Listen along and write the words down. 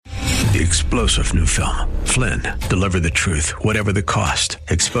The explosive new film, Flynn, deliver the truth, whatever the cost,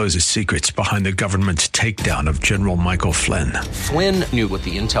 exposes secrets behind the government's takedown of General Michael Flynn. Flynn knew what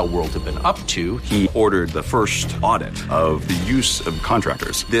the intel world had been up to. He ordered the first audit of the use of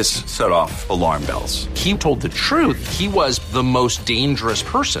contractors. This set off alarm bells. He told the truth. He was the most dangerous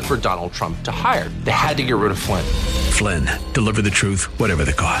person for Donald Trump to hire. They had to get rid of Flynn. Flynn, deliver the truth, whatever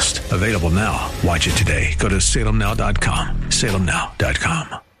the cost. Available now. Watch it today. Go to salemnow.com.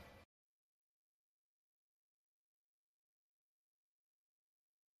 salemnow.com.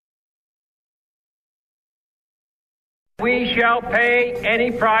 We shall pay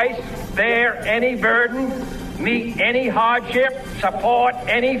any price, bear any burden, meet any hardship, support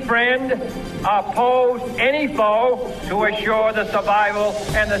any friend, oppose any foe to assure the survival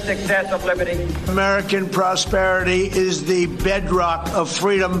and the success of liberty. American prosperity is the bedrock of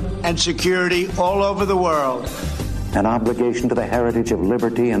freedom and security all over the world. An obligation to the heritage of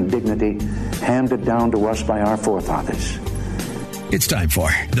liberty and dignity handed down to us by our forefathers. It's time for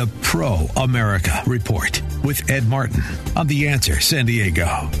the Pro-America Report with Ed Martin on The Answer San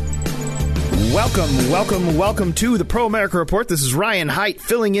Diego. Welcome to the Pro-America Report. This is Ryan Haidt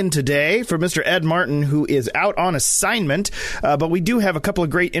filling in today for Mr. Ed Martin, who is out on assignment. But we do have a couple of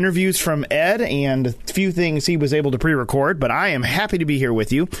great interviews from Ed and a few things he was able to pre-record. But I am happy to be here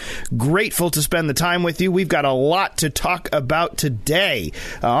with you. Grateful to spend the time with you. We've got a lot to talk about today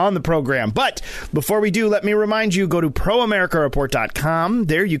on the program. But before we do, let me remind you, go to proamericareport.com.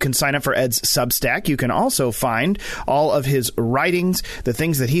 There you can sign up for Ed's Substack. You can also find all of his writings, the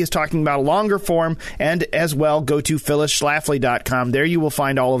things that he is talking about, longer form, and as well go to phyllisschlafly.com. There you will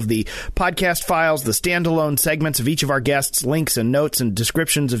find all of the podcast files, the standalone segments of each of our guests, links and notes and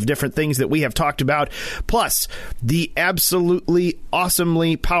descriptions of different things that we have talked about, plus the absolutely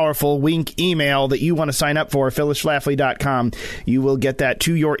awesomely powerful Wink email that you want to sign up for, phyllisschlafly.com. You will get that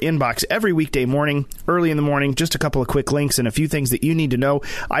to your inbox every weekday morning, early in the morning, just a couple of quick links and a few things that you need to know.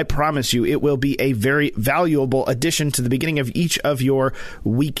 I promise you it will be a very valuable addition to the beginning of each of your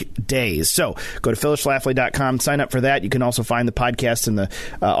weekdays. So go to phyllisschlafly.com, sign up for that. You can also find the podcast and the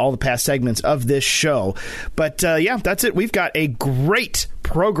all the past segments of this show. But yeah, that's it. We've got a great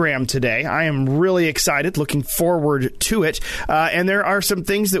program today. I am really excited, looking forward to it. And there are some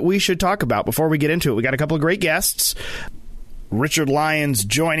things that we should talk about before we get into it. We got a couple of great guests. Richard Lyons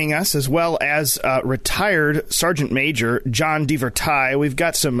joining us, as well as retired Sergeant Major John DeVertai. We've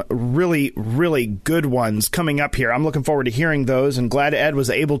got some really, really good ones coming up here. I'm looking forward to hearing those, and glad Ed was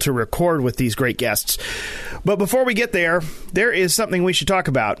able to record with these great guests. But before we get there, there is something we should talk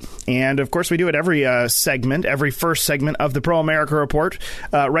about. And, of course, we do it every segment, every first segment of the Pro-America Report.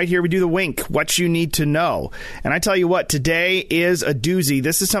 Right here, we do the Wink, what you need to know. And I tell you what, today is a doozy.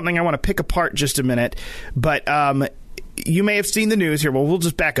 This is something I want to pick apart just a minute, but you may have seen the news here. Well, we'll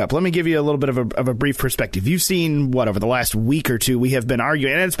just back up. Let me give you a little bit of a brief perspective. You've seen, over the last week or two, we have been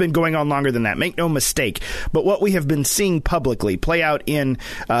arguing, and it's been going on longer than that. Make no mistake. But what we have been seeing publicly play out in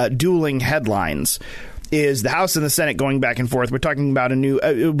dueling headlines is the House and the Senate going back and forth. We're talking about a new,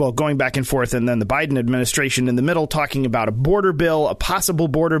 going back and forth, and then the Biden administration in the middle talking about a border bill, a possible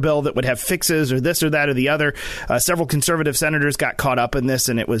border bill that would have fixes or this or that or the other. Several conservative senators got caught up in this,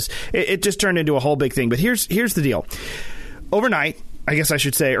 and it just turned into a whole big thing. But here's the deal. Overnight, I guess I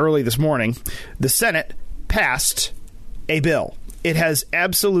should say early this morning, the Senate passed a bill. It has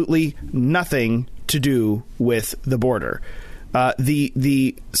absolutely nothing to do with the border.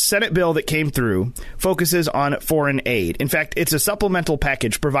 The Senate bill that came through focuses on foreign aid. In fact, it's a supplemental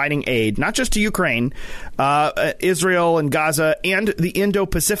package providing aid, not just to Ukraine, Israel and Gaza, and the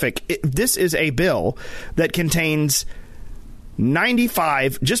Indo-Pacific. This is a bill that contains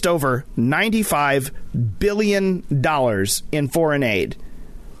just over $95 billion in foreign aid.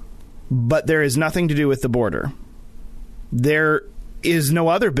 But there is nothing to do with the border. There is no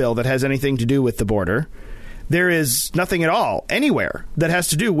other bill that has anything to do with the border. There is nothing at all anywhere that has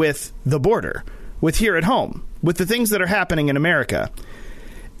to do with the border, with here at home, with the things that are happening in America.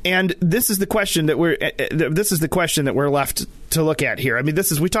 And this is the question that we're left to look at here. I mean,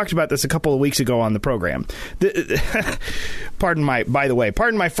 we talked about this a couple of weeks ago on the program. Pardon my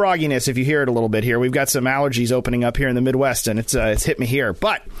frogginess if you hear it a little bit here. We've got some allergies opening up here in the Midwest, and it's hit me here.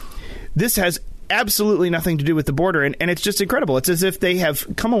 But this has absolutely nothing to do with the border, and it's just incredible. It's as if they have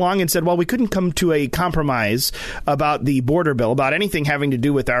come along and said, well, we couldn't come to a compromise about the border bill, about anything having to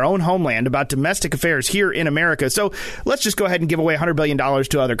do with our own homeland, about domestic affairs here in America, so let's just go ahead and give away $100 billion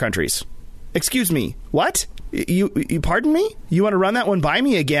to other countries. Excuse me, what? You pardon me? You want to run that one by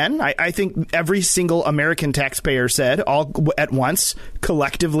me again? I think every single American taxpayer said, all at once,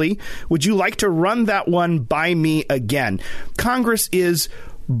 collectively, would you like to run that one by me again? Congress is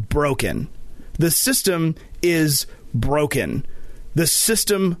broken. The system is broken. The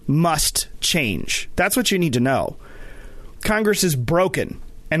system must change. That's what you need to know. Congress is broken,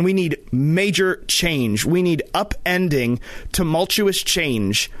 and we need major change. We need upending, tumultuous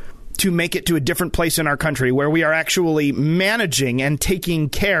change to make it to a different place in our country where we are actually managing and taking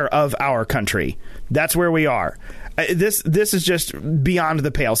care of our country. That's where we are. This is just beyond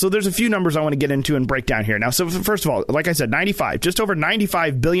the pale. So there's a few numbers I want to get into and break down here. Now, so first of all, like I said, just over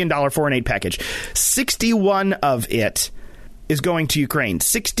 $95 billion foreign aid package. 61 of it is going to Ukraine.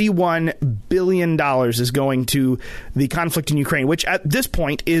 $61 billion is going to the conflict in Ukraine, which at this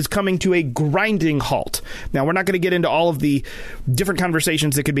point is coming to a grinding halt. Now, we're not going to get into all of the different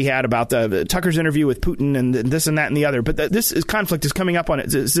conversations that could be had about the Tucker's interview with Putin and this and that and the other, but this conflict is coming up on it.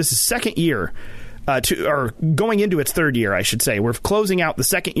 This is second year. Or going into its third year, I should say. We're closing out the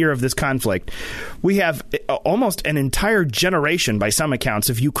second year of this conflict. We have almost an entire generation, by some accounts,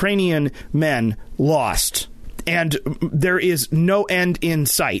 of Ukrainian men lost. And there is no end in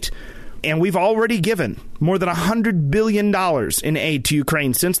sight. And we've already given more than $100 billion in aid to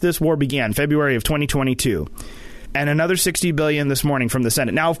Ukraine since this war began, February of 2022. And another $60 billion this morning from the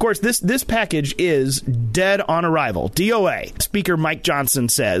Senate. Now, of course, this package is dead on arrival. DOA, Speaker Mike Johnson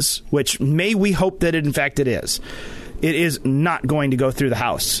says, which may we hope that in fact it is not going to go through the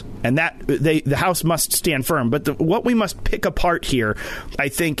House. And that the House must stand firm. But what we must pick apart here, I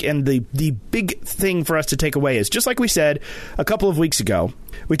think, and the big thing for us to take away is, just like we said a couple of weeks ago,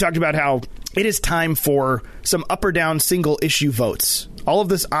 we talked about how it is time for some up or down single issue votes. All of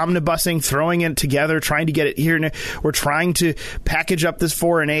this omnibusing, throwing it together, trying to get it here. We're trying to package up this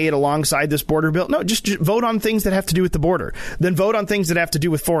foreign aid alongside this border bill. No, just vote on things that have to do with the border. Then vote on things that have to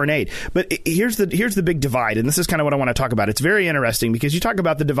do with foreign aid. But here's the big divide, and this is kind of what I want to talk about. It's very interesting because you talk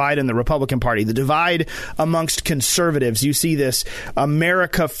about the divide in the Republican Party, the divide amongst conservatives. You see this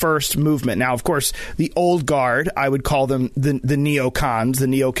America First movement. Now, of course, the old guard, I would call them the neocons, the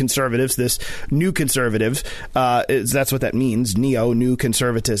neoconservatives, this new conservative. That's what that means, new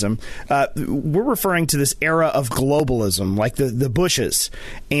conservatism. We're referring to this era of globalism, like the Bushes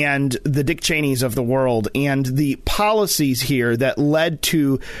and the Dick Cheneys of the world, and the policies here that led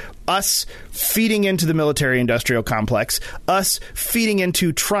to us feeding into the military-industrial complex, us feeding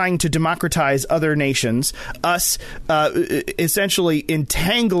into trying to democratize other nations, us essentially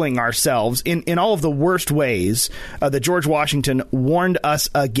entangling ourselves in all of the worst ways that George Washington warned us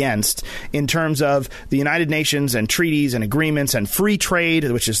against in terms of the United Nations and treaties and agreements and free trade,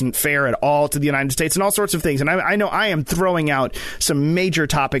 which isn't fair at all to the United States, and all sorts of things. And I know I am throwing out some major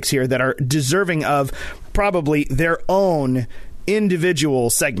topics here that are deserving of probably their own individual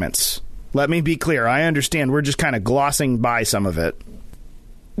segments. Let me be clear. I understand we're just kind of glossing by some of it.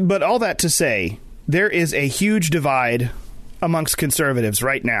 But all that to say, there is a huge divide amongst conservatives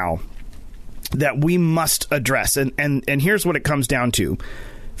right now that we must address. And here's what it comes down to.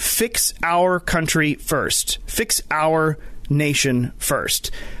 Fix our country first. Fix our nation first.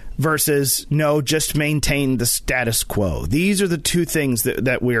 Versus, no, just maintain the status quo. These are the two things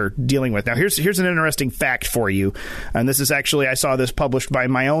that we're dealing with. Now, here's an interesting fact for you. And this is actually, I saw this published by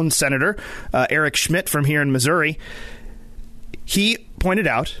my own senator, Eric Schmidt from here in Missouri. He pointed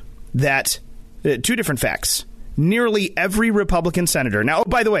out that two different facts. Nearly every Republican senator. Now, oh,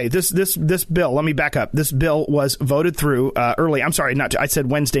 by the way, this bill, let me back up. This bill was voted through early. I'm sorry, I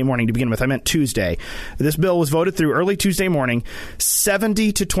said Wednesday morning to begin with. I meant Tuesday. This bill was voted through early Tuesday morning,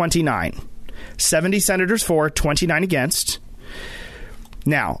 70-29. 70 senators for, 29 against.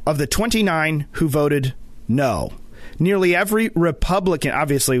 Now, of the 29 who voted no, nearly every Republican,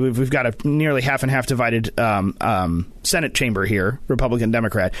 obviously we've got a nearly half and half divided Senate chamber here, Republican,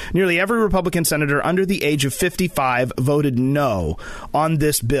 Democrat. Nearly every Republican senator under the age of 55 voted no on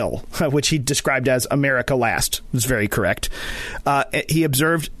this bill, which he described as America Last. It was very correct. He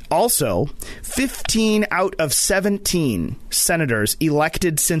observed also 15 out of 17 senators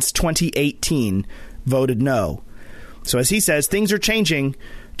elected since 2018 voted no. So as he says, things are changing,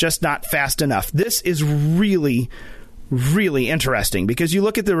 just not fast enough. This is really interesting because you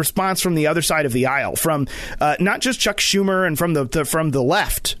look at the response from the other side of the aisle, from not just Chuck Schumer and from the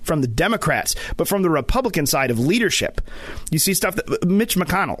left, from the Democrats, but from the Republican side of leadership. You see stuff that Mitch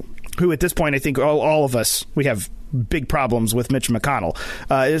McConnell, who at this point I think all of us, we have big problems with Mitch McConnell.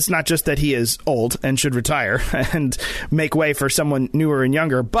 It's not just that he is old and should retire and make way for someone newer and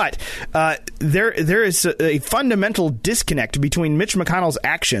younger, but there is a fundamental disconnect between Mitch McConnell's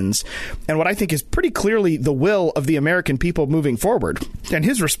actions and what I think is pretty clearly the will of the American people moving forward. And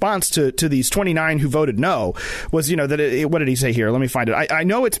his response to these 29 who voted no was, what did he say here? Let me find it. I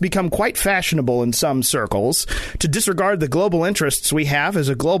know it's become quite fashionable in some circles to disregard the global interests we have as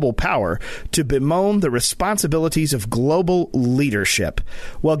a global power, to bemoan the responsibilities of global leadership.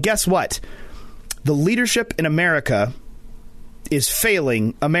 Well, guess what? The leadership in America is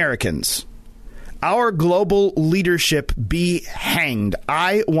failing Americans. Our global leadership be hanged.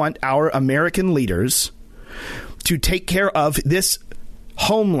 I want our American leaders to take care of this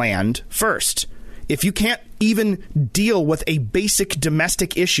homeland first. If you can't even deal with a basic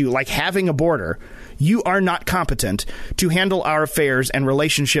domestic issue like having a border, you are not competent to handle our affairs and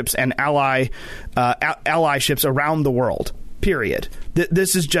relationships and allyships around the world. Period.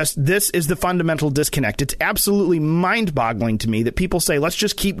 This is the fundamental disconnect. It's absolutely mind-boggling to me that people say, let's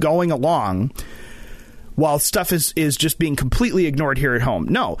just keep going along while stuff is just being completely ignored here at home.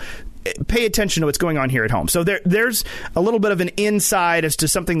 No. Pay attention to what's going on here at home. So there's a little bit of an insight as to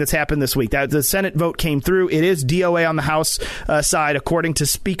something that's happened this week. That the Senate vote came through. It is DOA on the House side, according to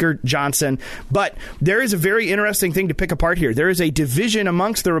Speaker Johnson. But there is a very interesting thing to pick apart here. There is a division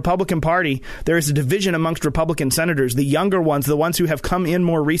amongst the Republican Party. There is a division amongst Republican senators. The younger ones, the ones who have come in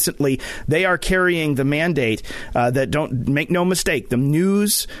more recently, they are carrying the mandate that, don't make no mistake, the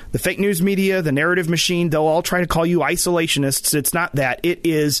news, the fake news media, the narrative machine, they'll all try to call you isolationists. It's not that. It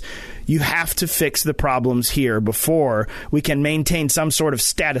is, you have to fix the problems here before we can maintain some sort of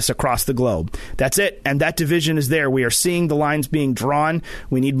status across the globe. That's it. And that division is there. We are seeing the lines being drawn.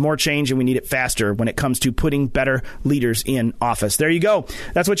 We need more change, and we need it faster when it comes to putting better leaders in office. There you go.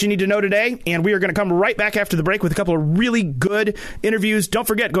 That's what you need to know today. And we are going to come right back after the break with a couple of really good interviews. Don't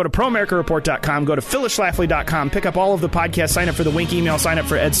forget, go to proamericareport.com, go to phyllisschlafly.com, pick up all of the podcasts, sign up for the Wink email, sign up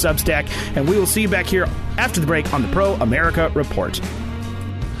for Ed's Substack, and we will see you back here after the break on the Pro America Report.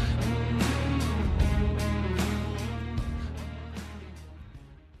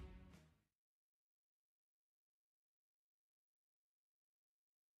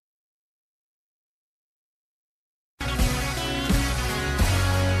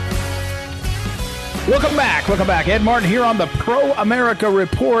 Welcome back. Ed Martin here on the Pro America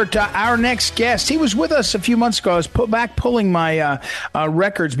Report. Our next guest, he was with us a few months ago. I was pulling my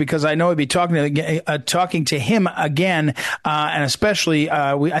records because I know I'd be talking to him again, and especially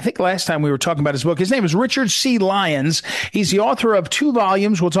I think last time we were talking about his book. His name is Richard C. Lyons. He's the author of 2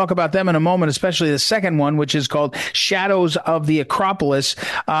 volumes. We'll talk about them in a moment, especially the second one, which is called Shadows of the Acropolis.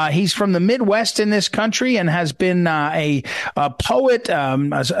 He's from the Midwest in this country and has been a poet,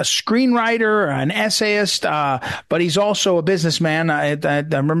 a screenwriter, an essayist, but he's also a businessman. I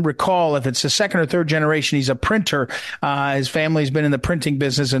recall if it's the second or third generation, he's a printer. His family's been in the printing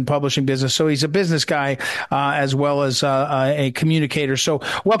business and publishing business, so he's a business guy as well as a communicator. So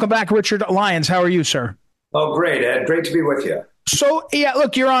welcome back, Richard Lyons. How are you, sir? Oh, great, Ed. Great to be with you. So, yeah,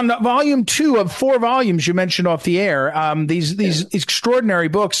 look, you're on volume 2 of 4 volumes you mentioned off the air. These extraordinary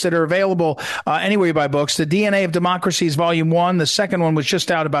books that are available anywhere you buy books. The DNA of Democracy is volume 1. The second one was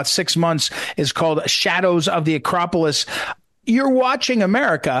just out about 6 months, is called Shadows of the Acropolis. You're watching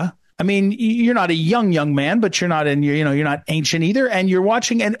America. I mean, you're not a young man, but you're not not ancient either. And you're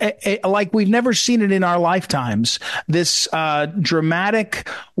watching like we've never seen it in our lifetimes. This dramatic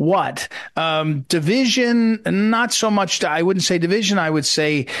division, not so much. I wouldn't say division. I would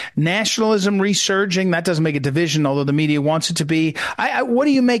say nationalism resurging. That doesn't make it division, although the media wants it to be. What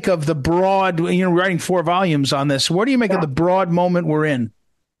do you make of the broad, writing 4 volumes on this? What do you make of the broad moment we're in?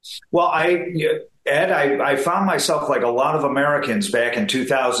 Well, Ed, I found myself like a lot of Americans back in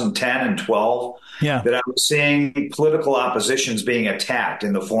 2010 and 12, that I was seeing political oppositions being attacked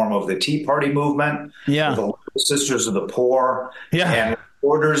in the form of the Tea Party movement, the Sisters of the Poor, and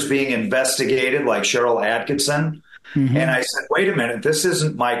reporters being investigated like Cheryl Atkinson. Mm-hmm. And I said, wait a minute, this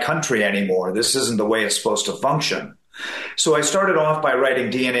isn't my country anymore. This isn't the way it's supposed to function. So I started off by writing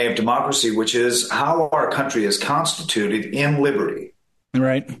DNA of Democracy, which is how our country is constituted in liberty.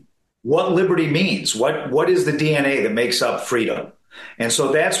 Right. What liberty means, what is the DNA that makes up freedom? And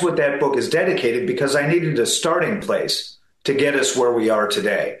so that's what that book is dedicated, because I needed a starting place to get us where we are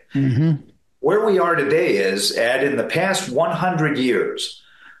today. Mm-hmm. Where we are today is, Ed, in the past 100 years,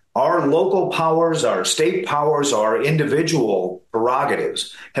 our local powers, our state powers, our individual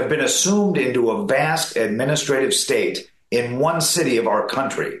prerogatives have been assumed into a vast administrative state in one city of our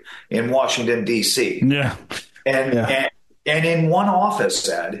country, in Washington, D.C. And in one office,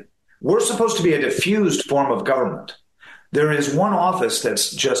 Ed, We're supposed to be a diffused form of government. There is one office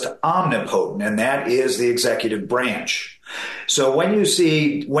that's just omnipotent, and that is the executive branch. So when you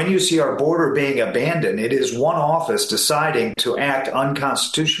see our border being abandoned, it is one office deciding to act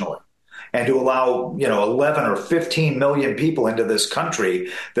unconstitutionally and to allow, 11 or 15 million people into this country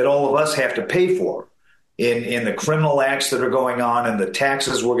that all of us have to pay for in the criminal acts that are going on and the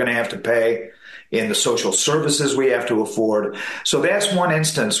taxes we're going to have to pay, in the social services we have to afford. So that's one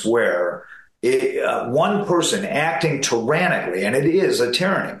instance where one person acting tyrannically, and it is a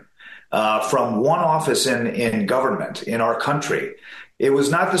tyranny, from one office in government in our country. It was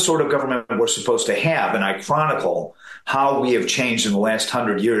not the sort of government we're supposed to have, and I chronicle how we have changed in the last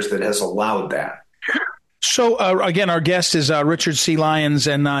 100 years that has allowed that. So, again, our guest is Richard C. Lyons,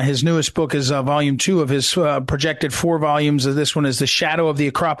 and his newest book is volume 2 of his projected 4 volumes. This one is The Shadow of the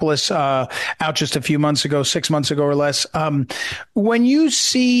Acropolis, out just a few months ago, 6 months ago or less. When you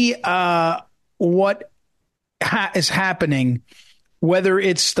see what is happening, whether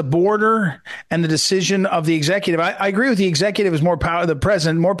it's the border and the decision of the executive, I agree with the executive is more power, the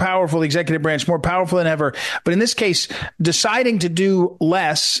president, more powerful, the executive branch, more powerful than ever. But in this case, deciding to do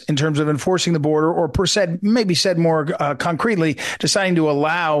less in terms of enforcing the border, or maybe said more concretely, deciding to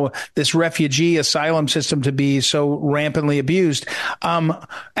allow this refugee asylum system to be so rampantly abused. At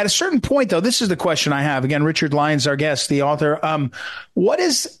a certain point, though, this is the question I have. Again, Richard Lyons, our guest, the author.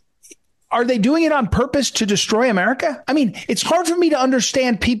 Are they doing it on purpose to destroy America? I mean, it's hard for me to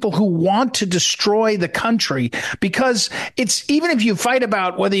understand people who want to destroy the country, because it's, even if you fight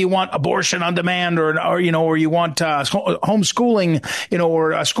about whether you want abortion on demand or you want homeschooling,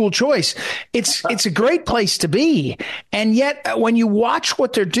 or school choice, it's a great place to be. And yet when you watch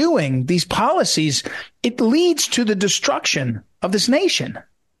what they're doing, these policies, it leads to the destruction of this nation.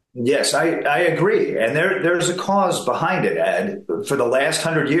 Yes, I agree. And there's a cause behind it, Ed. For the last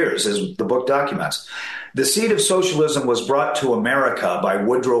 100 years, as the book documents, the seed of socialism was brought to America by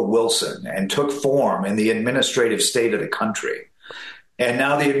Woodrow Wilson and took form in the administrative state of the country. And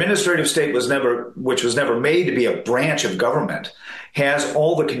now the administrative state which was never made to be a branch of government, has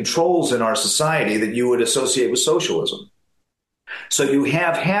all the controls in our society that you would associate with socialism. So you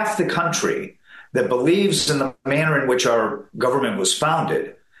have half the country that believes in the manner in which our government was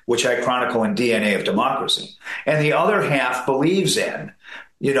founded, which I chronicle in DNA of Democracy. And the other half believes in,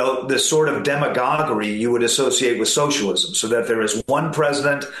 the sort of demagoguery you would associate with socialism, so that there is one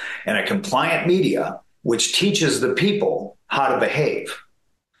president and a compliant media which teaches the people how to behave.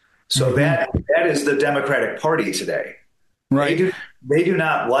 So that is the Democratic Party today. Right. They do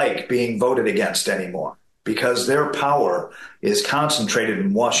not like being voted against anymore, because their power is concentrated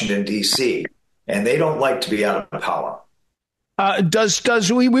in Washington, D.C., and they don't like to be out of power.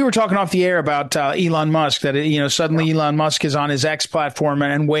 We were talking off the air about Elon Musk, that, suddenly Elon Musk is on his X platform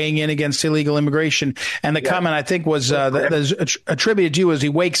and weighing in against illegal immigration. And the comment, I think, was that attributed to you as he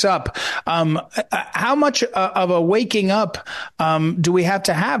wakes up. How much of a waking up do we have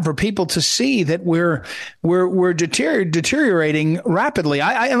to have for people to see that we're deteriorating rapidly?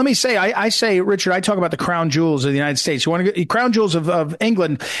 Let me say, I say, Richard, I talk about the crown jewels of the United States. You want to get crown jewels of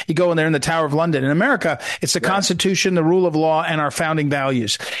England, you go in there in the Tower of London. In America, it's the Constitution, the rule of law, and our founding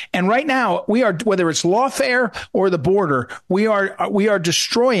values. And right now, we are, whether it's lawfare or the border, we are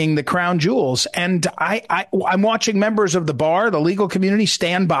destroying the crown jewels. And I'm watching members of the bar, the legal community,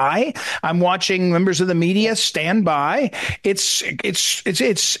 stand by. I'm watching members of the media stand by. I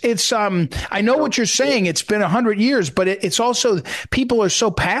know what you're saying. It's been 100 years, but it's also, people are so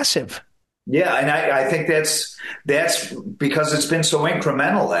passive. Yeah, and I think that's because it's been so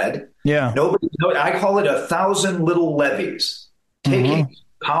incremental, Ed. Yeah. I call it 1,000 little levies, taking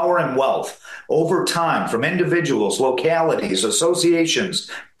power and wealth over time from individuals, localities, associations,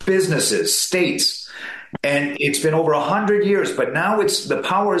 businesses, states. And it's been over 100 years, but now the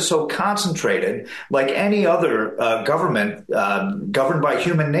power is so concentrated, like any other government governed by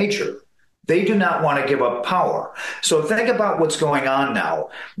human nature. They do not want to give up power. So think about what's going on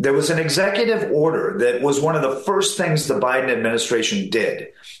now. There was an executive order that was one of the first things the Biden administration did.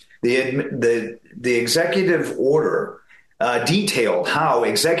 The executive order detailed how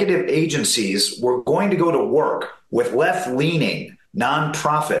executive agencies were going to go to work with left-leaning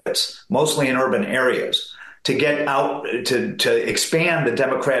nonprofits, mostly in urban areas, to get out to expand the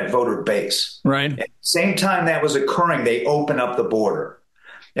Democrat voter base. Right. At the same time that was occurring, they opened up the border.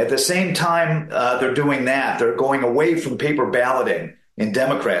 At the same time they're doing that, they're going away from paper balloting in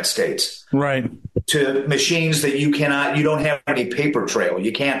Democrat states, right, to machines that you don't have any paper trail,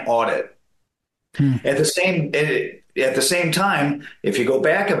 you can't audit. At the same time, if you go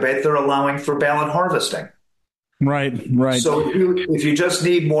back a bit, they're allowing for ballot harvesting. Right. So if you just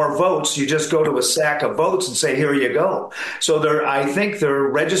need more votes, you just go to a sack of votes and say, here you go. So I think they're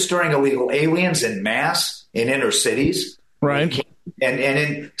registering illegal aliens in mass in inner cities. Right. And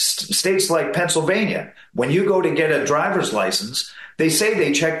in states like Pennsylvania, when you go to get a driver's license, they say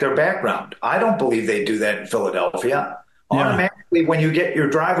they check their background. I don't believe they do that in Philadelphia. Yeah. Automatically, when you get your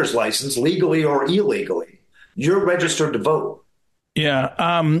driver's license, legally or illegally, you're registered to vote.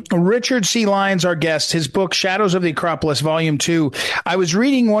 Yeah. Richard C. Lyons, our guest, his book, Shadows of the Acropolis, Volume 2. I was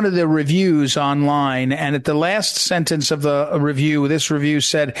reading one of the reviews online, and at the last sentence of the review, this review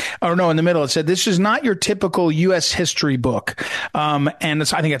said, in the middle, it said, this is not your typical U.S. history book. And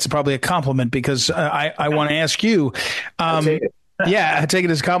I think that's probably a compliment, because I want to ask you. I take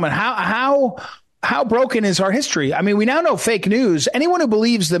it as a compliment. How broken is our history? I mean, we now know fake news. Anyone who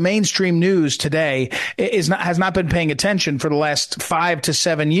believes the mainstream news today has not been paying attention for the last 5 to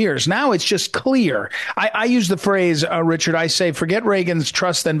 7 years. Now it's just clear. I use the phrase, Richard, I say, forget Reagan's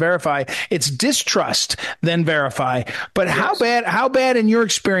trust, then verify. It's distrust, then verify. But yes. How bad in your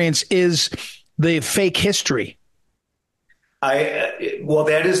experience is the fake history? Well,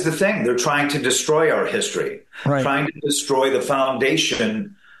 that is the thing. They're trying to destroy our history, trying to destroy the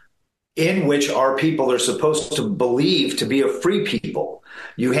foundation in which our people are supposed to believe to be a free people.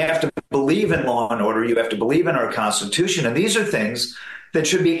 You have to believe in law and order. You have to believe in our Constitution. And these are things that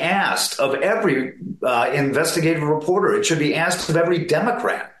should be asked of every investigative reporter. It should be asked of every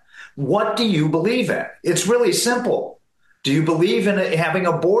Democrat. What do you believe in? It's really simple. Do you believe in having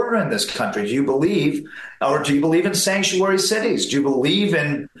a border in this country? Do you believe in sanctuary cities? Do you believe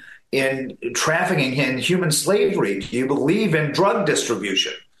in trafficking in human slavery? Do you believe in drug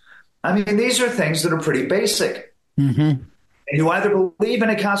distribution? I mean, these are things that are pretty basic. Mm-hmm. And you either believe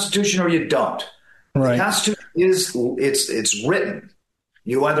in a Constitution or you don't. Right. The Constitution it's written.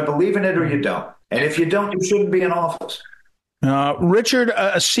 You either believe in it or you don't. And if you don't, you shouldn't be in office. Richard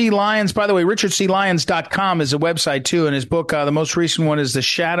C. Lyons, by the way, richardclyons.com is a website, too. And his book, the most recent one is The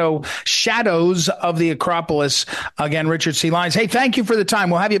Shadows of the Acropolis. Again, Richard C. Lyons. Hey, thank you for the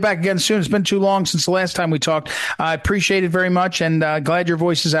time. We'll have you back again soon. It's been too long since the last time we talked. I appreciate it very much, and glad your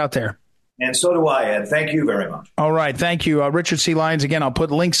voice is out there. And so do I, Ed. Thank you very much. All right. Thank you. Richard C. Lyons. Again, I'll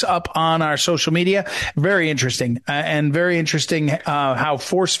put links up on our social media. Very interesting and very interesting how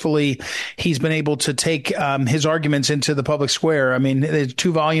forcefully he's been able to take his arguments into the public square. I mean, there's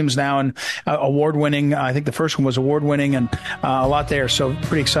 2 volumes now and award-winning. I think the first one was award-winning and a lot there. So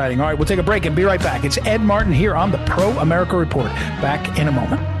pretty exciting. All right. We'll take a break and be right back. It's Ed Martin here on the Pro America Report. Back in a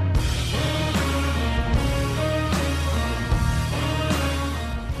moment.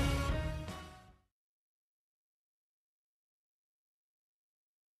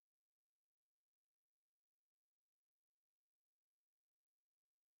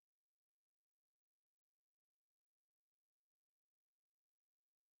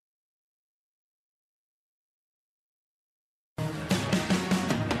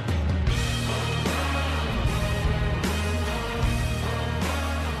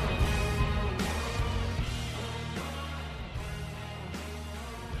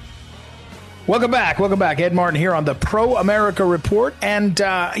 Welcome back. Ed Martin here on the Pro America Report. And,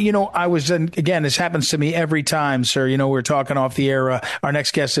 I was, again, this happens to me every time, sir. We're talking off the air. Our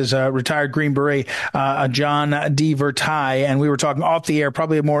next guest is a retired Green Beret, John D. Vertai. And we were talking off the air,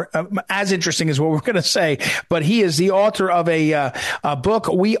 probably more as interesting as what we're going to say. But he is the author of a book,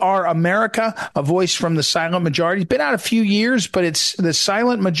 We Are America, A Voice from the Silent Majority. It's been out a few years, but it's the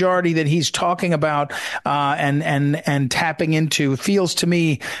silent majority that he's talking about and tapping into. Feels to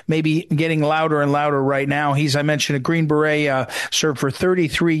me maybe getting louder and louder right now. He's, I mentioned, a Green Beret, served for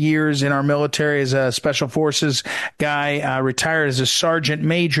 33 years in our military as a special forces guy, retired as a sergeant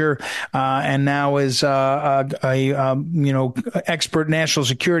major, and now is expert national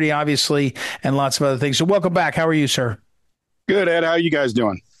security, obviously, and lots of other things. So welcome back. How are you, sir? Good, Ed. How are you guys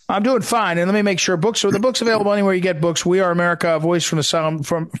doing? I'm doing fine. And let me make sure the book's available anywhere you get books. We Are America, A Voice from the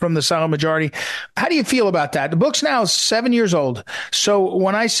Silent Majority. How do you feel about that? The book's now 7 years old. So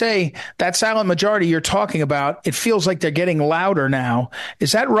when I say that silent majority you're talking about, it feels like they're getting louder now.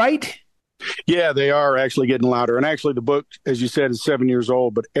 Is that right? Yeah, they are actually getting louder. And actually the book, as you said, is 7 years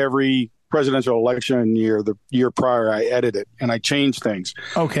old, but every presidential election year, the year prior, I edited and I changed things.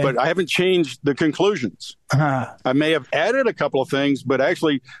 Okay. But I haven't changed the conclusions. Uh-huh. I may have added a couple of things, but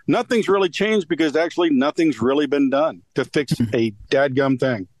actually nothing's really changed because actually nothing's really been done to fix a dadgum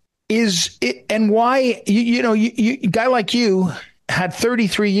thing. Is it, and why, you a guy like you had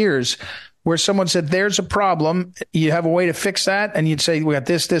 33 years. where someone said, there's a problem, you have a way to fix that, and you'd say, we got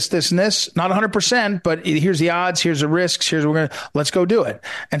this, this, this, and this, not 100%, but here's the odds, here's the risks, let's go do it.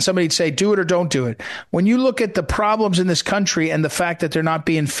 And somebody'd say, do it or don't do it. When you look at the problems in this country and the fact that they're not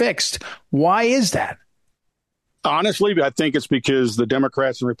being fixed, why is that? Honestly, I think it's because the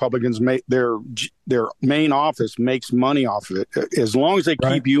Democrats and Republicans make their main office makes money off of it. As long as they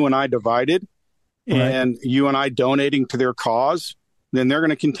keep you and I divided and you and I donating to their cause, then they're going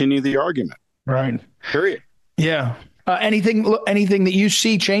to continue the argument. Right. Period. Yeah. Anything that you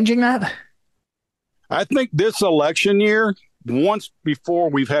see changing that? I think this election year, once before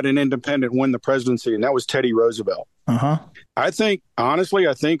we've had an independent win the presidency, and that was Teddy Roosevelt. I think, honestly,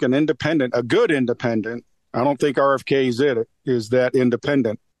 an independent, a good independent, I don't think RFK is that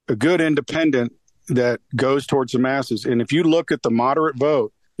independent, a good independent that goes towards the masses. And if you look at the moderate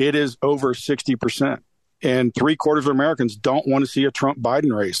vote, it is over 60%. And 3/4 of Americans don't want to see a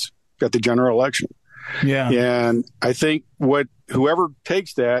Trump-Biden race at the general election. Yeah. And I think whoever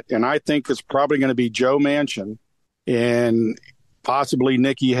takes that, and I think it's probably going to be Joe Manchin and possibly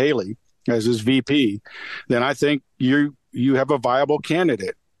Nikki Haley as his VP, then I think you have a viable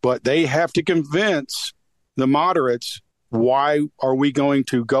candidate. But they have to convince the moderates, why are we going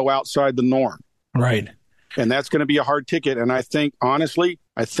to go outside the norm? Right. And that's going to be a hard ticket. And I think, honestly,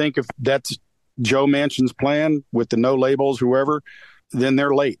 if that's Joe Manchin's plan with the no labels, whoever, then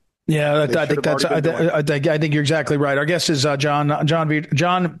they're late. Yeah, I think you're exactly right. Our guest is John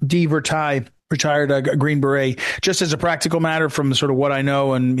D. Vertai, retired Green Beret. Just as a practical matter, from sort of what I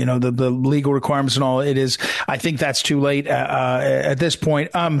know and the legal requirements and all, it is. I think that's too late at this point.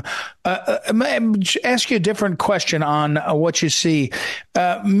 Ask you a different question on what you see.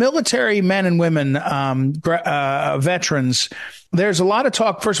 Military men and women, veterans. There's a lot of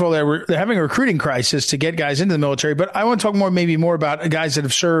talk. First of all, they're having a recruiting crisis to get guys into the military, but I want to talk more about guys that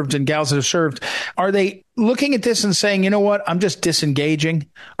have served and gals that have served. Are they looking at this and saying, you know what, I'm just disengaging?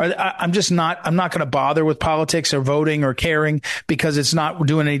 I'm not going to bother with politics or voting or caring because it's not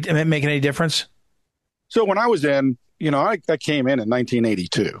making any difference? So when I was in, I came in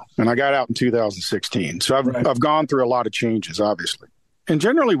 1982 and I got out in 2016. So I've gone through a lot of changes, obviously. And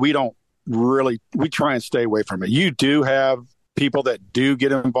generally, we try and stay away from it. You do have people that do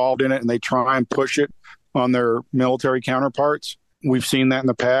get involved in it and they try and push it on their military counterparts. We've seen that in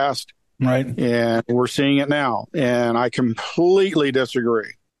the past. Right. And we're seeing it now. And I completely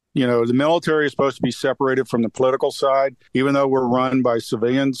disagree. The military is supposed to be separated from the political side, even though we're run by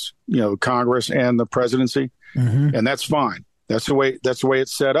civilians, Congress and the presidency. Mm-hmm. And that's fine. That's the way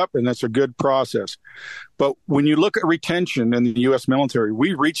it's set up. And that's a good process. But when you look at retention in the U.S. military,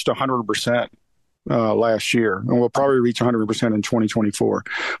 we reached 100%. Last year, and we'll probably reach 100% in 2024.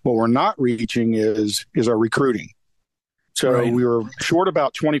 What we're not reaching is our recruiting. So we were short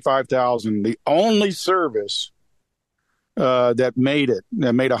about 25,000. The only service that made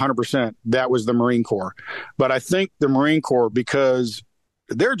 100%, that was the Marine Corps. But I think the Marine Corps, because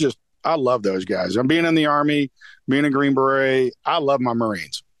I love those guys. I'm being in the Army, being a Green Beret. I love my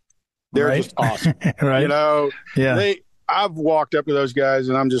Marines. They're just awesome. Yeah. I've walked up to those guys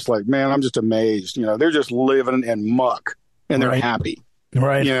and I'm just like, man, I'm just amazed. They're just living in muck and they're happy.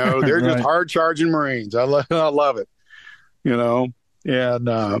 Right. They're just hard charging Marines. I love it. And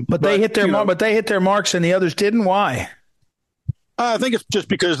but they hit their marks and the others didn't. Why? I think it's just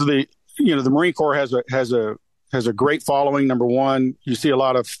because of the Marine Corps has a great following. Number one, you see a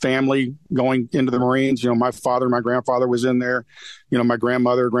lot of family going into the Marines. My father, my grandfather was in there. My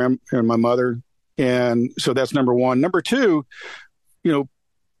grandmother, and my mother. And so that's number one. Number two,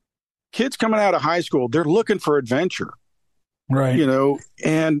 kids coming out of high school, they're looking for adventure. Right.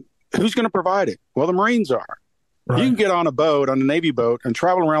 And who's going to provide it? Well, the Marines are. Right. You can get on a Navy boat and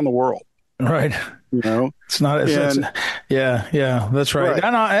travel around the world. Right. It's not. Yeah, that's right.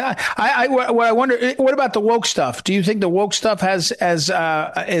 What I wonder, what about the woke stuff? Do you think the woke stuff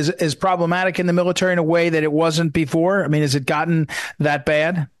is problematic in the military in a way that it wasn't before? I mean, has it gotten that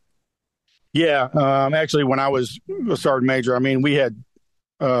bad? Yeah. Actually, when I was a sergeant major, we had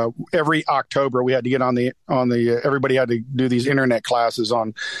every October we had to get on the everybody had to do these internet classes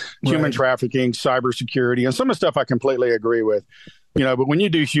on human trafficking, cybersecurity, and some of the stuff I completely agree with. But when you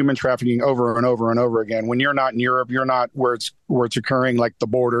do human trafficking over and over and over again, when you're not in Europe, you're not where it's occurring, like the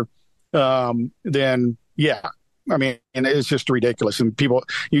border, then yeah. And it's just ridiculous. And people,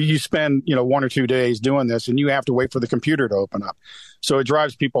 you spend 1 or 2 days doing this, and you have to wait for the computer to open up. So it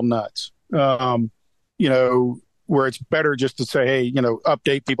drives people nuts. Where it's better just to say, hey,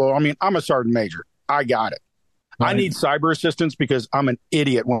 update people. I'm a sergeant major. I got it. Right. I need cyber assistance because I'm an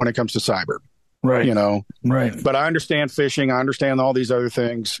idiot when it comes to cyber. Right. Right. But I understand fishing. I understand all these other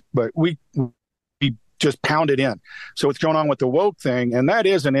things. But we just pound it in. So what's going on with the woke thing, and that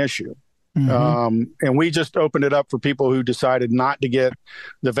is an issue. Mm-hmm. And we just opened it up for people who decided not to get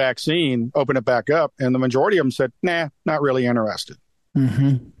the vaccine, open it back up. And the majority of them said, nah, not really interested.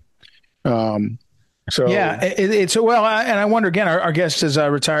 Mm-hmm. So yeah, it's well, and I wonder again. Our guest is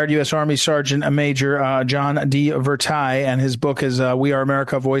retired U.S. Army Sergeant Major John D. Vertai, and his book is "We Are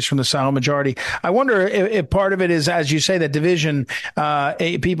America: A Voice from the Silent Majority." I wonder if part of it is, as you say, that division.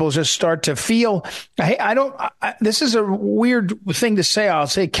 People just start to feel. This is a weird thing to say. I'll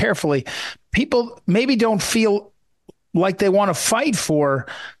say it carefully. People maybe don't feel like they want to fight for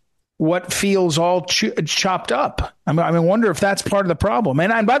what feels all chopped up. I wonder if that's part of the problem.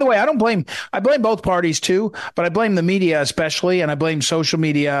 And by the way, I blame both parties too, but I blame the media especially, and I blame social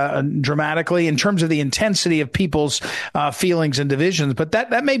media dramatically in terms of the intensity of people's feelings and divisions. But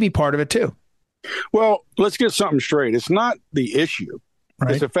that may be part of it too. Well, let's get something straight. It's not the issue.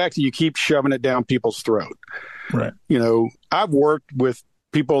 Right. It's the fact that you keep shoving it down people's throat. Right. I've worked with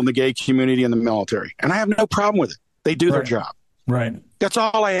people in the gay community and the military, and I have no problem with it. They do their job. Right. That's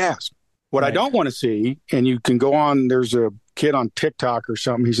all I ask. What I don't want to see, and you can go on, there's a kid on TikTok or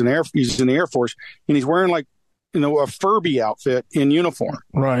something. He's in the Air Force, and he's wearing a Furby outfit in uniform.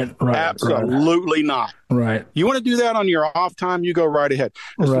 Right. Absolutely not. Right. You want to do that on your off time, you go right ahead.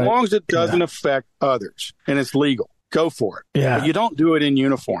 As long as it doesn't affect others and it's legal, go for it. Yeah. But you don't do it in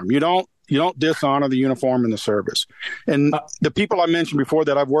uniform. You don't dishonor the uniform in the service. And the people I mentioned before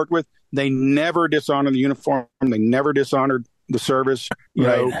that I've worked with, they never dishonor the uniform. They never dishonored the service.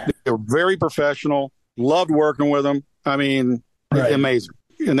 They were very professional, loved working with them. I mean, amazing.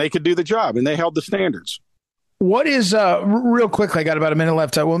 And they could do the job, and they held the standards. What is real quickly? I got about a minute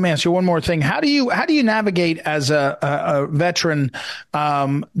left. Let me ask you one more thing. How do you navigate as a veteran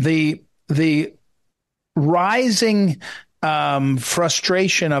the rising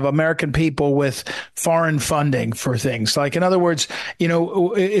frustration of American people with foreign funding for things? Like, in other words,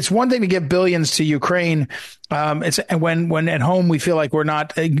 it's one thing to give billions to Ukraine. It's when at home we feel like we're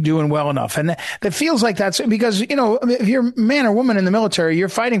not doing well enough. And that feels like that's because, if you're a man or woman in the military, you're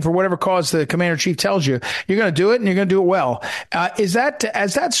fighting for whatever cause the commander in chief tells you. You're going to do it, and you're going to do it well. Has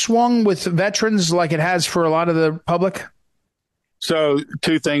that swung with veterans like it has for a lot of the public? So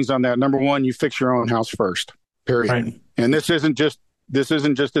 2 things on that. Number one, you fix your own house first, period. Right. And this isn't just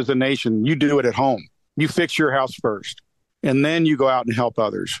as a nation. You do it at home. You fix your house first, and then you go out and help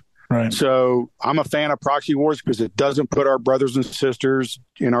others. Right. So I'm a fan of proxy wars because it doesn't put our brothers and sisters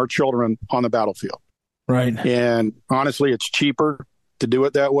and our children on the battlefield. Right. And honestly, it's cheaper to do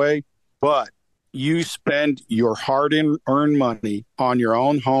it that way. But you spend your hard-earned money on your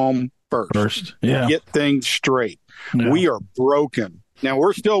own home first. Yeah. Get things straight. Yeah. We are broken. Now,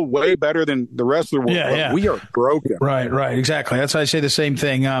 we're still way better than the rest of the world. Yeah. We are broken. Right. Exactly. That's why I say the same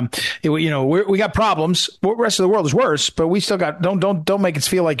thing. We got problems. The rest of the world is worse, but we still got, don't make it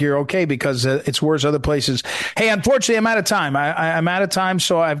feel like you're okay because it's worse other places. Hey, unfortunately, I'm out of time. I'm out of time,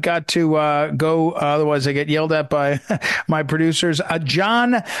 so I've got to go. Otherwise, I get yelled at by my producers.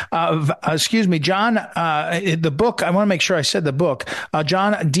 John, the book, I want to make sure I said the book.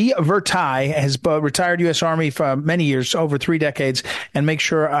 John D. Vertai has retired U.S. Army for many years, over 3 decades. And make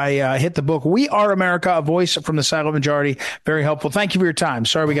sure I hit the book. We Are America, a voice from the silent majority. Very helpful. Thank you for your time.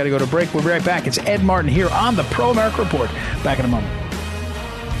 Sorry we got to go to break. We'll be right back. It's Ed Martin here on the Pro America Report. Back in a moment.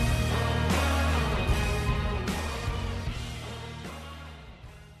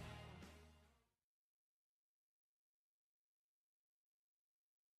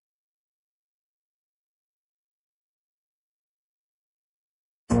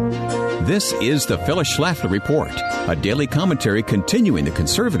 This is the Phyllis Schlafly Report, a daily commentary continuing the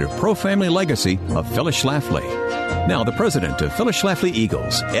conservative pro-family legacy of Phyllis Schlafly. Now, the president of Phyllis Schlafly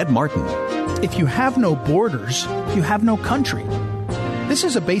Eagles, Ed Martin. If you have no borders, you have no country. This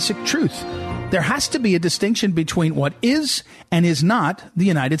is a basic truth. There has to be a distinction between what is and is not the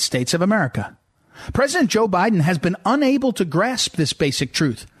United States of America. President Joe Biden has been unable to grasp this basic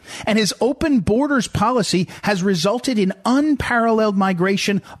truth, and his open borders policy has resulted in unparalleled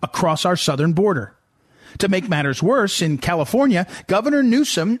migration across our southern border. To make matters worse, in California, Governor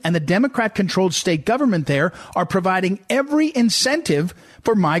Newsom and the Democrat-controlled state government there are providing every incentive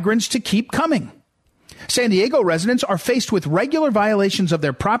for migrants to keep coming. San Diego residents are faced with regular violations of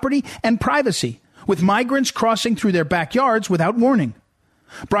their property and privacy, with migrants crossing through their backyards without warning.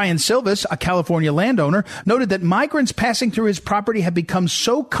 Brian Silvas, a California landowner, noted that migrants passing through his property have become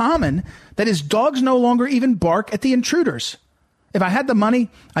so common that his dogs no longer even bark at the intruders. If I had the money,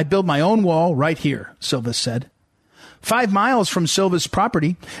 I'd build my own wall right here, Silvas said. 5 miles from Silva's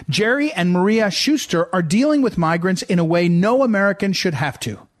property, Jerry and Maria Schuster are dealing with migrants in a way no American should have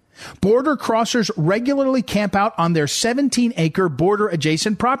to. Border crossers regularly camp out on their 17-acre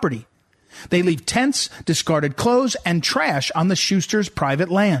border-adjacent property. They leave tents, discarded clothes, and trash on the Schusters' private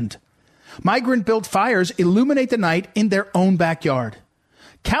land. Migrant-built fires illuminate the night in their own backyard.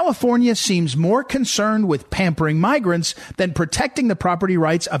 California seems more concerned with pampering migrants than protecting the property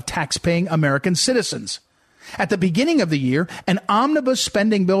rights of tax-paying American citizens. At the beginning of the year, an omnibus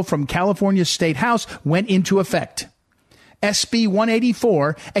spending bill from California's State House went into effect. SB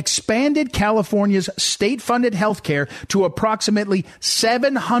 184 expanded California's state-funded health care to approximately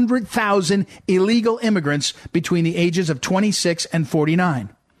 700,000 illegal immigrants between the ages of 26 and 49.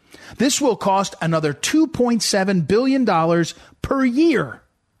 This will cost another $2.7 billion per year.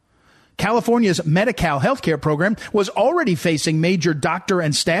 California's Medi-Cal healthcare program was already facing major doctor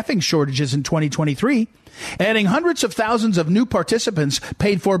and staffing shortages in 2023. Adding hundreds of thousands of new participants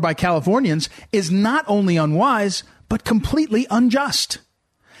paid for by Californians is not only unwise, but completely unjust.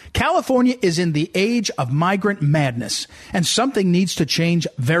 California is in the age of migrant madness, and something needs to change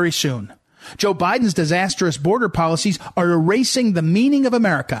very soon. Joe Biden's disastrous border policies are erasing the meaning of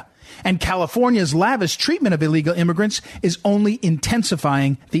America, and California's lavish treatment of illegal immigrants is only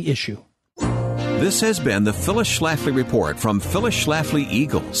intensifying the issue. This has been the Phyllis Schlafly Report from Phyllis Schlafly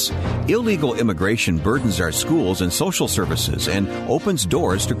Eagles. Illegal immigration burdens our schools and social services and opens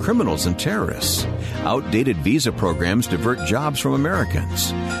doors to criminals and terrorists. Outdated visa programs divert jobs from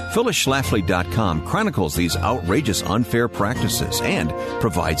Americans. PhyllisSchlafly.com chronicles these outrageous unfair practices and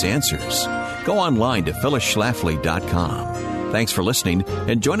provides answers. Go online to PhyllisSchlafly.com. Thanks for listening,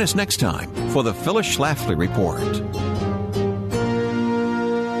 and join us next time for the Phyllis Schlafly Report.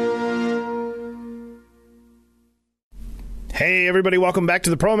 Hey, everybody. Welcome back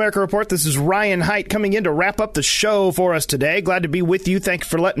to the Pro America Report. This is Ryan Haidt coming in to wrap up the show for us today. Glad to be with you. Thanks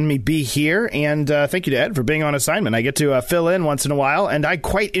for letting me be here. And thank you to Ed for being on assignment. I get to fill in once in a while, and I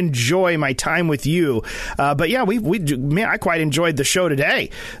quite enjoy my time with you. But yeah, I quite enjoyed the show today.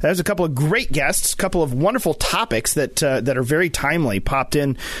 There's a couple of great guests, a couple of wonderful topics that are very timely, popped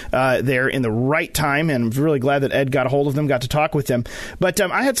in there in the right time. And I'm really glad that Ed got a hold of them, got to talk with them. But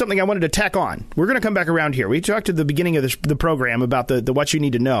I had something I wanted to tack on. We're going to come back around here. We talked at the beginning of the program about the what you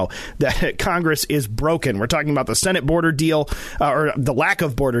need to know, that Congress is broken. We're talking about the Senate border deal, or the lack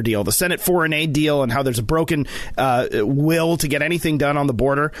of border deal, the Senate foreign aid deal, and how there's a broken will to get anything done on the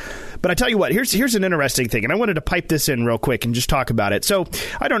border. But I tell you what, here's an interesting thing, and I wanted to pipe this in real quick and just talk about it. So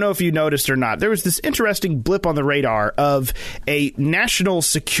I don't know if you noticed or not, there was this interesting blip on the radar of a national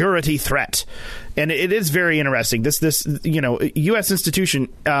security threat. And it is very interesting. This U.S. institution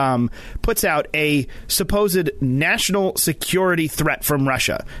puts out a supposed national security threat from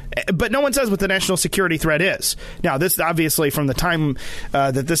Russia. But no one says what the national security threat is. Now, this obviously from the time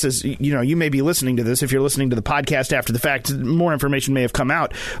that this is, you may be listening to this. If you're listening to the podcast after the fact, more information may have come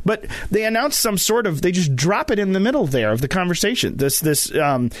out. But they announced they just drop it in the middle there of the conversation. This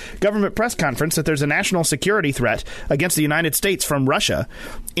government press conference that there's a national security threat against the United States from Russia.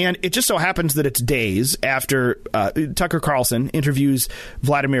 And it just so happens that it's days after Tucker Carlson interviews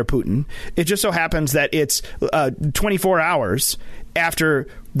Vladimir Putin. It just so happens that it's 24 hours after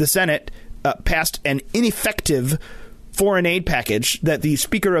the Senate passed an ineffective foreign aid package that the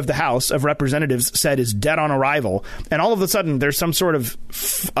Speaker of the House of Representatives said is dead on arrival. And all of a sudden, there's some sort of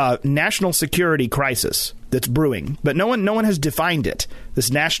national security crisis that's brewing. But no one has defined it,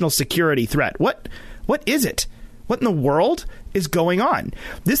 this national security threat. What is it? What in the world is going on?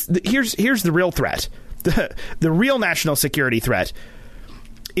 Here's the real threat. The real national security threat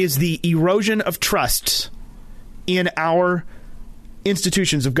is the erosion of trust in our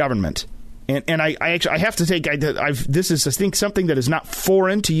institutions of government. And I have to take this is, I think, something that is not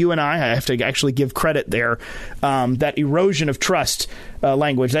foreign to you and I. I have to actually give credit there. That erosion of trust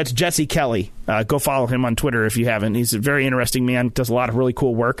language. That's Jesse Kelly. Go follow him on Twitter if you haven't. He's a very interesting man. Does a lot of really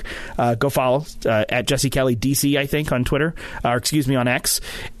cool work. Go follow at Jesse Kelly DC, I think, on Twitter, on X.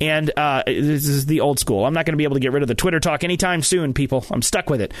 And this is the old school. I'm not going to be able to get rid of the Twitter talk anytime soon, people. I'm stuck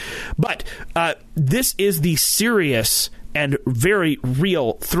with it. But this is the serious and very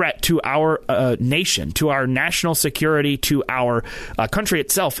real threat to our nation, to our national security, to our country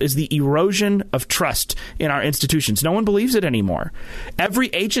itself, is the erosion of trust in our institutions. No one believes it anymore. Every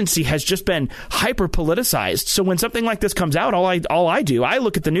agency has just been hyper-politicized. So when something like this comes out, all I do, I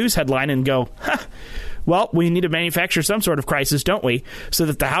look at the news headline and go, Well, we need to manufacture some sort of crisis, don't we? So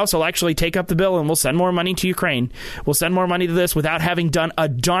that the House will actually take up the bill and we'll send more money to Ukraine. We'll send more money to this without having done a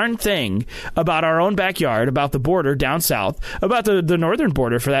darn thing about our own backyard, about the border down south, about the northern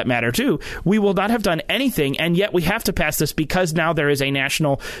border for that matter, too. We will not have done anything, and yet we have to pass this because now there is a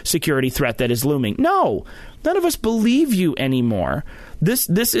national security threat that is looming. No, none of us believe you anymore. This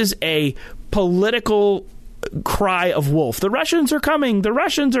is a political cry of wolf. The Russians are coming. The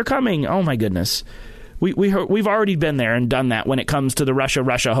Russians are coming. Oh, my goodness. We've already been there and done that when it comes to the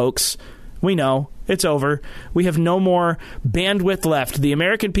Russia hoax. We know. It's over. We have no more bandwidth left. The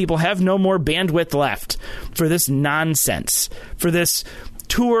American people have no more bandwidth left for this nonsense, for this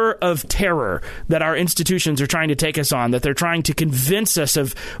tour of terror that our institutions are trying to take us on, that they're trying to convince us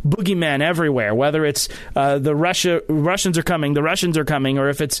of boogeymen everywhere, whether it's the Russians are coming, or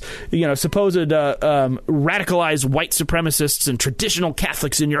if it's supposed radicalized white supremacists and traditional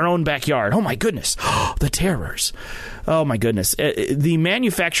Catholics in your own backyard. Oh my goodness, the terrors. Oh my goodness, the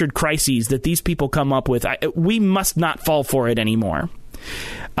manufactured crises that these people come up with. We must not fall for it anymore.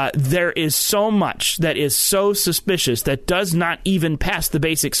 There is so much that is so suspicious that does not even pass the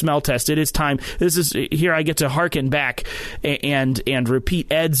basic smell test. It is time. This is here I get to hearken back and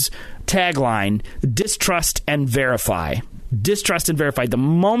repeat Ed's tagline: distrust and verify. Distrust and verify. The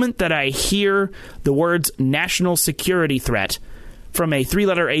moment that I hear the words national security threat from a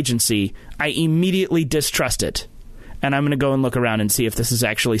 3-letter agency, I immediately distrust it. And I'm going to go and look around and see if this is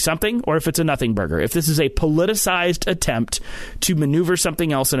actually something or if it's a nothing burger. If this is a politicized attempt to maneuver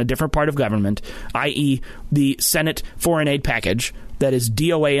something else in a different part of government, i.e. the Senate foreign aid package that is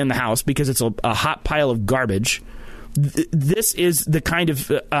DOA in the House because it's a hot pile of garbage, this is the kind of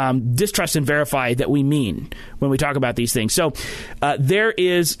distrust and verify that we mean when we talk about these things. So there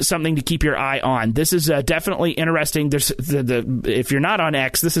is something to keep your eye on. This is definitely interesting. There's if you're not on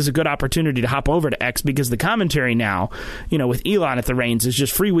X, this is a good opportunity to hop over to X because the commentary now, with Elon at the reins, is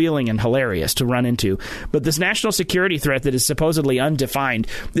just freewheeling and hilarious to run into. But this national security threat that is supposedly undefined,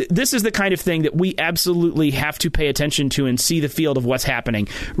 this is the kind of thing that we absolutely have to pay attention to and see the field of what's happening.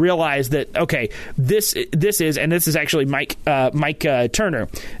 Realize that, okay, this is actually Mike Turner,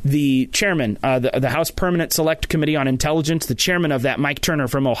 the chairman, the House Permanent Select Committee on Intelligence, the chairman of that, Mike Turner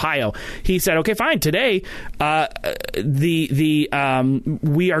from Ohio. He said, okay, fine, today we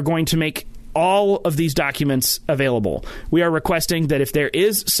are going to make all of these documents available. We are requesting that if there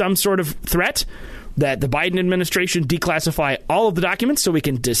is some sort of threat, that the Biden administration declassify all of the documents so we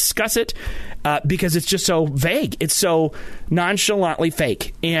can discuss it because it's just so vague. It's so nonchalantly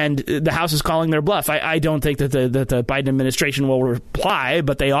fake. And the House is calling their bluff. I don't think that the Biden administration will reply,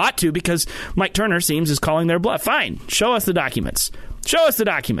 but they ought to because Mike Turner is calling their bluff. Fine. Show us the documents. Show us the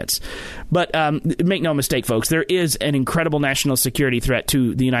documents. But make no mistake, folks, there is an incredible national security threat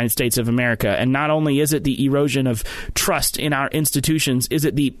to the United States of America. And not only is it the erosion of trust in our institutions, is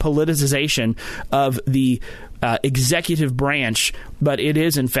it the politicization of the executive branch, but it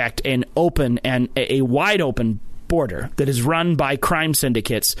is, in fact, an open and a wide open border that is run by crime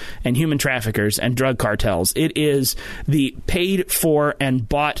syndicates and human traffickers and drug cartels. It is the paid for and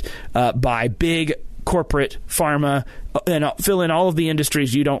bought by big corporate pharma, and fill in all of the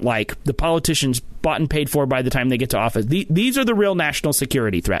industries you don't like. The politicians bought and paid for by the time they get to office. These are the real national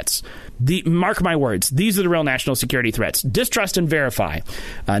security threats. Mark my words. These are the real national security threats. Distrust and verify.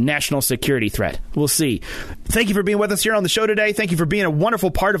 National security threat. We'll see. Thank you for being with us here on the show today. Thank you for being a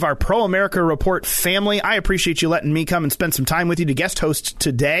wonderful part of our Pro America Report family. I appreciate you letting me come and spend some time with you to guest host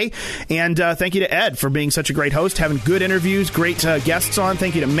today. And thank you to Ed for being such a great host, having good interviews, great guests on.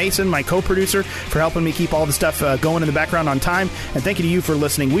 Thank you to Mason, my co-producer, for helping me keep all the stuff going in the background on time. And thank you to you for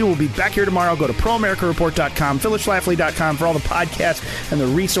listening. We will be back here tomorrow. Go to ProAmericaReport.com, PhyllisSchlafly.com for all the podcasts and the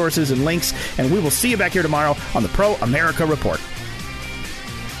resources and links. And we will see you back here tomorrow on the Pro America Report.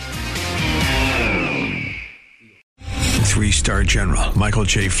 3-star General Michael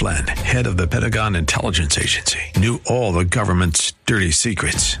J. Flynn, head of the Pentagon Intelligence Agency, knew all the government's dirty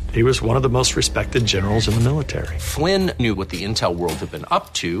secrets. He was one of the most respected generals in the military. Flynn knew what the intel world had been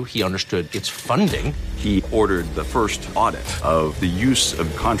up to. He understood its funding. He ordered the first audit of the use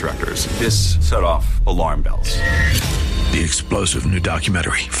of contractors. This set off alarm bells. The explosive new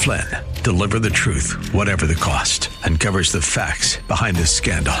documentary, Flynn, Deliver the Truth, Whatever the Cost, uncovers the facts behind this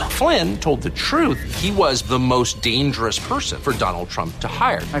scandal. Flynn told the truth. He was the most dangerous person for Donald Trump to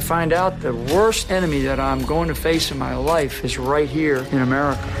hire. I find out the worst enemy that I'm going to face in my life is right here in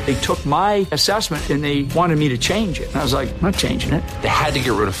America. They took my assessment and they wanted me to change it. And I was like, I'm not changing it. They had to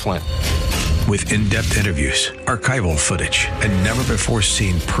get rid of Flynn. With in-depth interviews, archival footage, and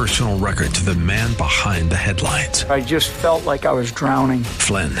never-before-seen personal records of the man behind the headlines. I just felt like I was drowning.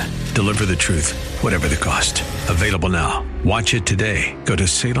 Flynn, deliver the truth, whatever the cost. Available now. Watch it today. Go to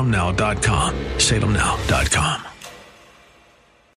salemnow.com. salemnow.com.